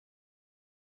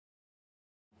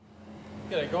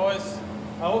G'day guys,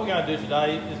 what we're going to do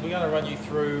today is we're going to run you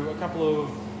through a couple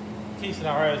of key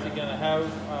scenarios you're going to have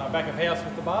back of house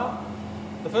with the bar.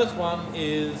 The first one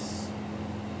is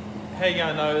how you're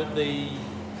going to know the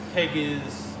keg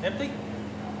is empty.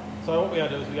 So what we're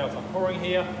going to do is we're going to start pouring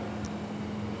here,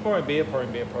 pouring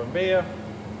beer,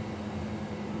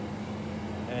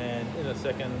 and in a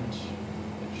second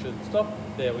it should stop.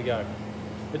 There we go.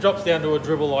 It drops down to a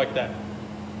dribble like that.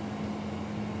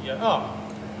 You go, oh.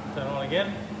 Turn it on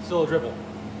again, still a dribble.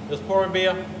 Just pouring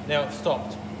beer, now it's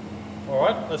stopped.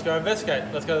 Alright, let's go investigate.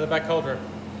 Let's go to the back cold room.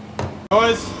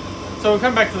 Guys, so we've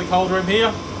come back to the cold room here,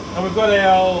 and we've got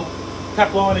our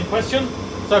tap line in question.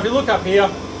 So if you look up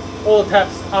here, all the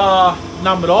taps are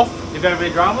numbered off if you have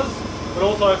any dramas, but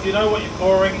also if you know what you're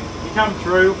pouring, you come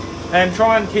through and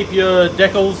try and keep your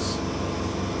decals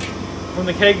from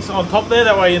the kegs on top there,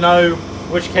 that way you know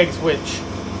which keg's which.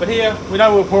 But here, we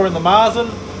know we're pouring the Marzen.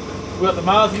 We've got the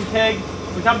Marzen keg.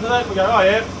 We come to that, we go, oh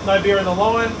yeah, no beer in the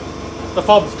line. The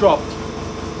fob's dropped.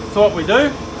 So what we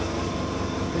do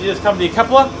is you just come to your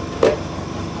coupler,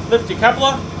 lift your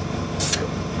coupler,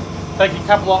 take your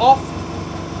coupler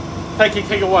off, take your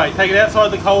keg away. Take it outside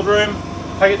the cold room,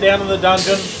 take it down in the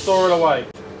dungeon, store it away.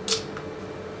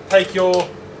 Take your,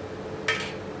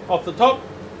 off the top,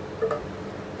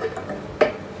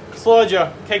 slide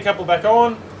your keg coupler back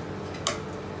on,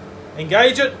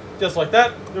 engage it, just like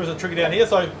that. There is a trigger down here,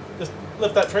 so just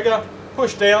lift that trigger,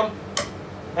 push down,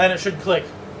 and it should click.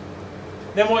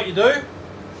 Then what you do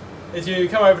is you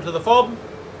come over to the fob,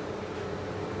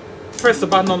 press the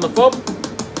button on the fob,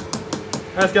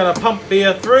 and it's going to pump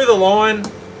beer through the line,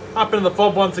 up into the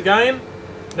fob once again.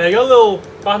 Now you got a little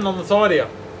button on the side here.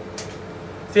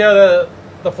 See how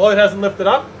the float hasn't lifted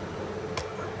up?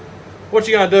 What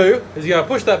you're going to do is you're going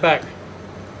to push that back,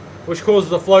 which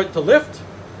causes the float to lift.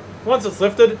 Once it's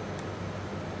lifted,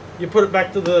 you put it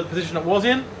back to the position it was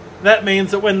in. That means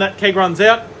that when that keg runs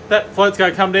out, that float's going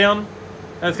to come down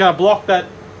and it's going to block that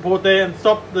board there and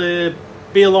stop the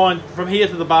beer line from here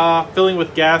to the bar filling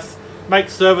with gas,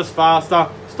 makes service faster,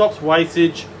 stops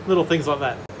wastage, little things like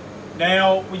that.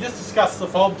 Now, we just discussed the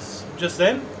fobs just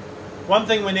then. One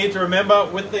thing we need to remember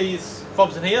with these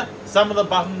fobs in here, some of the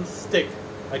buttons stick,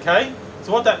 okay?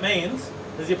 So what that means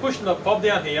is you're pushing the fob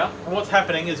down here, and what's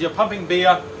happening is you're pumping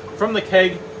beer from the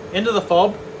keg into the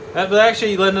fob, but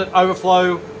actually letting it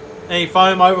overflow, any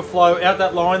foam overflow out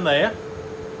that line there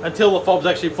until the fob's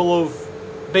actually full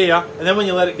of beer, and then when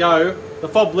you let it go, the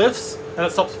fob lifts and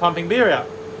it stops pumping beer out.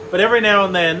 But every now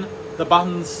and then, the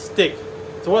buttons stick.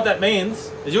 So what that means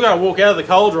is you're going to walk out of the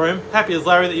cold room, happy as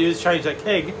Larry that you just changed that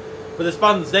keg, but this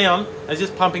button's down, and it's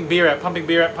just pumping beer out, pumping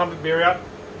beer out, pumping beer out,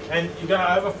 and you're going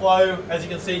to overflow, as you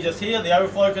can see just here, the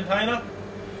overflow container,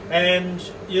 and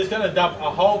you're just going to dump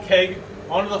a whole keg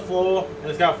onto the floor and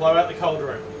it's going to flow out the cold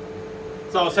room.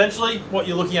 So essentially what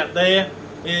you're looking at there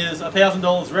is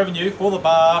 $1,000 revenue for the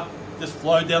bar just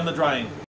flowed down the drain.